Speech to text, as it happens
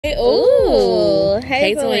Ooh,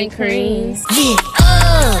 Hazel and creams. Yeah,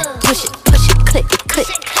 push it, click, click.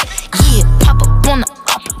 Yeah, pop up on the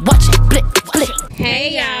up, watch it, blick, blick.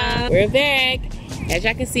 Hey y'all, we're back. As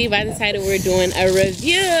y'all can see by the title, we're doing a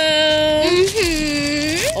review.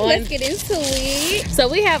 Let's get into it. So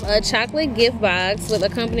we have a chocolate gift box with a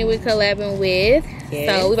company we're collabing with.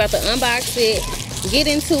 Yes. So we're about to unbox it, get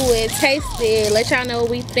into it, taste it, let y'all know what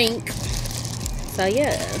we think. So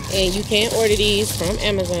yeah, and you can order these from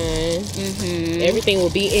Amazon. Everything will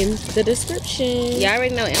be in the description. Y'all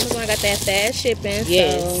already know Amazon got that fast shipping.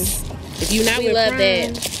 Yes. So if you're not with Prime,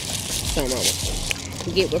 that. Something wrong with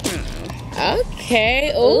you. Get with Prime.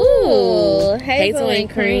 Okay. Ooh, Hazel and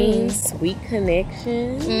cream, sweet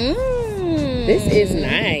connection. This is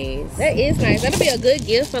nice. That is nice. That'll be a good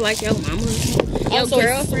gift for like your mama, your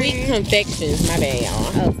girlfriend. Sweet confections. My bad,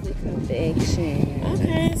 y'all. Oh, sweet confection.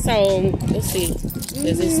 Okay, so let's see.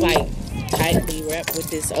 Is this like tightly wrapped with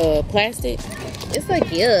this plastic? It's a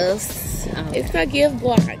gift. It's a gift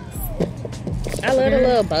box. I love the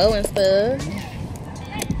little bow and stuff.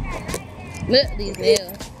 Look these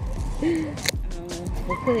nails.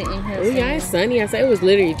 We'll put it in here. Oh yeah, it's sunny. I said it was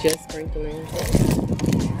literally just sprinkling.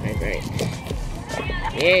 Right.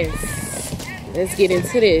 Yes. Let's get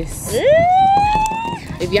into this.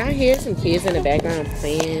 If y'all hear some kids in the background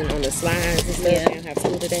playing on the slides and stuff, they don't have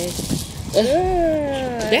school today.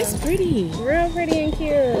 That's pretty. Real pretty and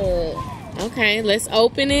cute. Okay, let's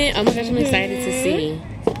open it. Oh my gosh, I'm excited to see.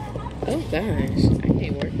 Oh gosh, I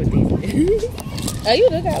can't work with these. Oh, you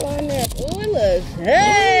look at one there. Oh, it looks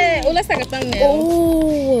good. Oh, let's take a thumbnail.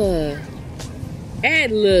 Oh,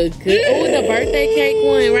 that look good. Oh, the birthday cake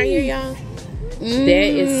one right here, y'all. That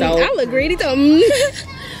is so. I look greedy though.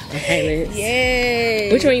 Okay, let's. Yay.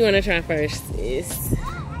 Which one you want to try first?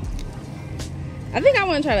 I think I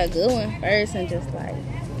want to try the good one first and just like,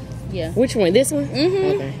 yeah. Which one? This one?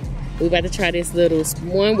 Okay. We about to try this little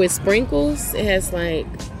one with sprinkles. It has like.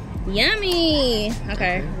 Yummy.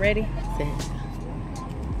 Okay, ready?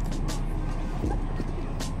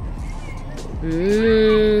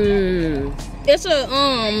 It's a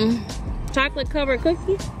chocolate covered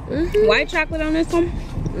cookie. White chocolate on this one.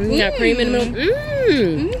 Got cream in the middle.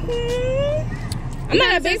 I'm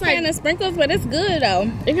not a big fan of sprinkles, but it's good though.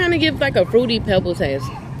 It kind of gives like a fruity pebble taste.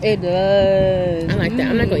 It does. I like that.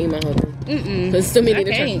 I'm not gonna eat my whole thing. Cause still need to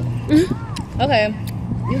try. Okay,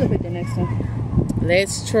 you look at the next one.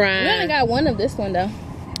 Let's try. We only got one of this one though.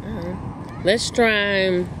 Let's try,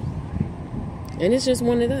 and it's just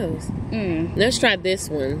one of those. Let's try this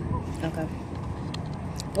one. Okay.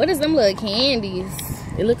 What is them little candies?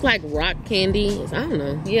 It looks like rock candy. I don't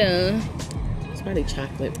know. Yeah. It's probably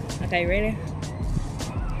chocolate. Okay, ready?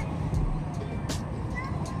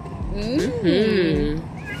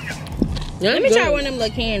 Let me try one of them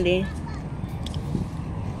little candy.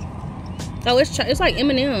 Oh, it's like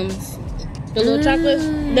M&M's. The little chocolates.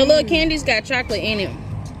 The little candies got chocolate in it.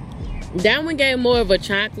 That one gave more of a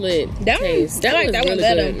chocolate taste. I like that one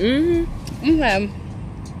better. Okay.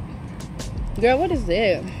 Girl, what is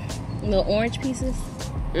that? Little orange pieces?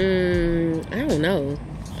 I don't know.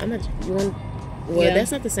 You want? Well,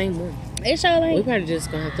 that's not the same one. It's all like. We probably just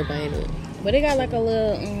gonna have to bite it. But it got like a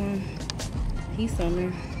little piece on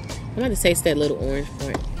there. I'm about to taste that little orange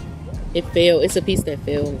part. It fell. It's a piece that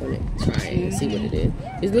fell. I'm gonna try it and see what it is.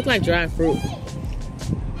 It looks like dried fruit.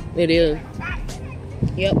 It is.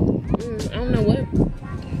 Yep. I don't know what.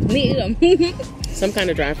 Me either. Some kind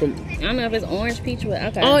of dried fruit. I don't know if it's orange peach, but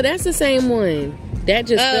okay. Oh, that's the same one. That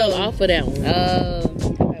just fell off of that one.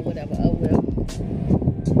 Okay, whatever. Oh well.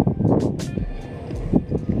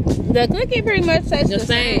 The cookie pretty much tastes the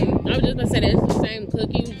same. I was just gonna say that it's the same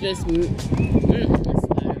cookie, just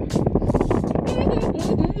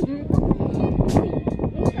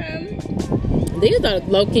okay. These are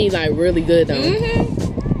low key like really good though.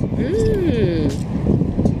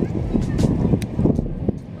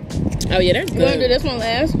 Oh yeah, that's good. You wanna do this one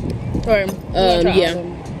last? Or yeah.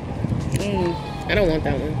 I don't want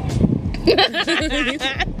that one.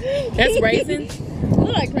 That's raisins.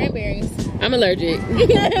 Look like cranberries. I'm allergic.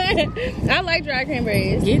 I like dry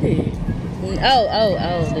cranberries. Get it.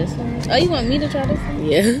 Oh, this one. Oh, you want me to try this one?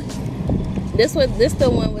 Yeah. This the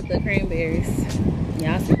one with the cranberries.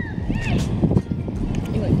 Yeah, I see.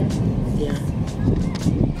 You like that one? Yeah.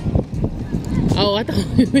 Oh, I thought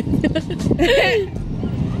we were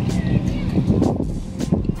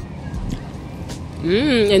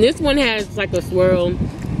and this one has like a swirl.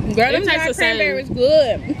 Girl, them dry cranberries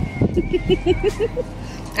good.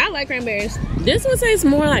 I like cranberries. This one tastes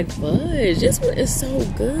more like fudge. This one is so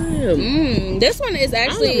good. This one is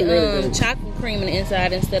actually chocolate cream on the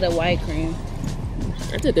inside instead of white cream.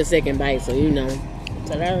 I took the second bite, so you know.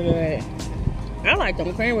 So that's good. I like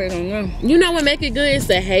them cranberries on them. You know what make it good? It's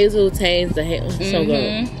the hazel taste. So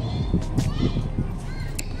good.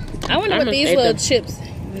 I wonder what these little chips.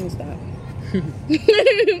 Let me stop. I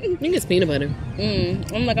think it's peanut butter.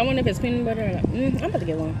 I'm like, I wonder if it's peanut butter. I'm about to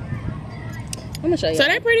get one. I'm gonna show you. So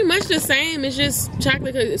they're pretty much the same. It's just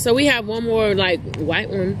chocolate. So we have one more like white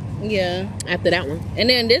one. Yeah. After that one. And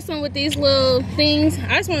then this one with these little things.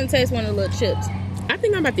 I just want to taste one of the little chips. I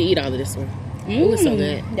think I'm about to eat all of this one. It was so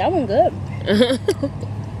good. That one good.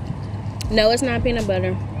 No, it's not peanut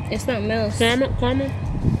butter. It's something else. Caramel?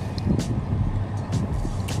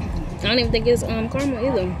 I don't even think it's caramel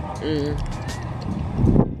either.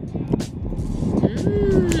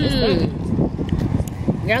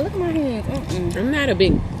 Yeah, look at my hands. I'm not a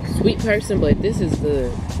big sweet person, but this is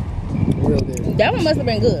good. Real good. That one must have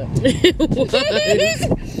been good.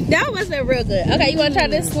 That one must have been real good. Okay, you want to try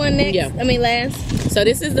this one next? Yeah. I mean last. So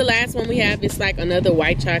this is the last one we have. It's like another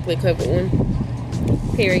white chocolate covered one.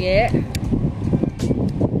 Period.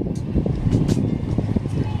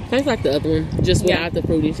 Tastes like the other one, just without the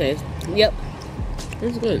fruity taste. Yep.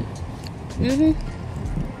 It's good.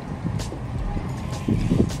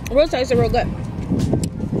 Real taste is real good.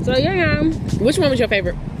 So yeah. Which one was your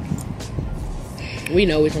favorite? We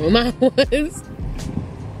know which one mine was.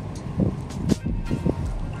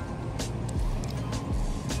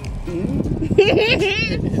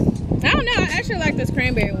 I don't know. I actually like this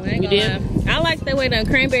cranberry one. You did? I like the way the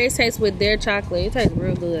cranberries taste with their chocolate. It tastes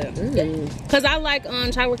real good. Cause I like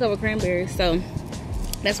chocolate covered cranberries, so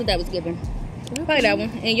that's what that was giving. Probably that one.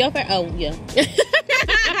 And your favorite? Oh yeah.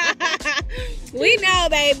 We know,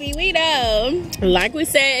 baby. We know. Like we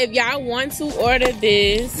said, if y'all want to order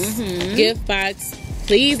this gift box,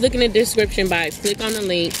 please look in the description box. Click on the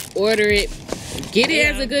link. Order it. Get it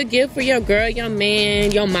as a good gift for your girl, your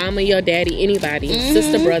man, your mama, your daddy, anybody,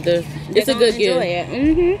 sister, brother. It's a good gift.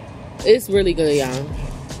 It's really good, y'all.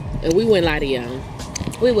 And we wouldn't lie to y'all.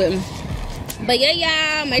 We wouldn't. But yeah,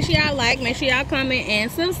 y'all, make sure y'all like, make sure y'all comment and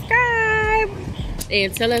subscribe.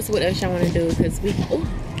 And tell us what else y'all want to do, because we...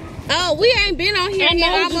 Oh, we ain't been on here in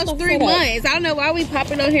almost 3 months. I don't know why we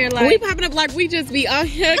popping on here like... We popping up like we just be on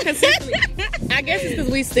here consistently. I guess it's because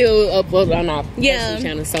we still upload on our personal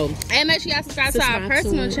channel. So, and make sure y'all subscribe to our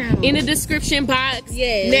personal channel. In the description box.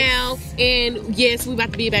 Yes. Now, and yes, we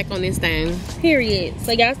about to be back on this thing. Period.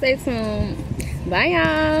 So y'all stay tuned. Bye,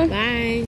 y'all. Bye.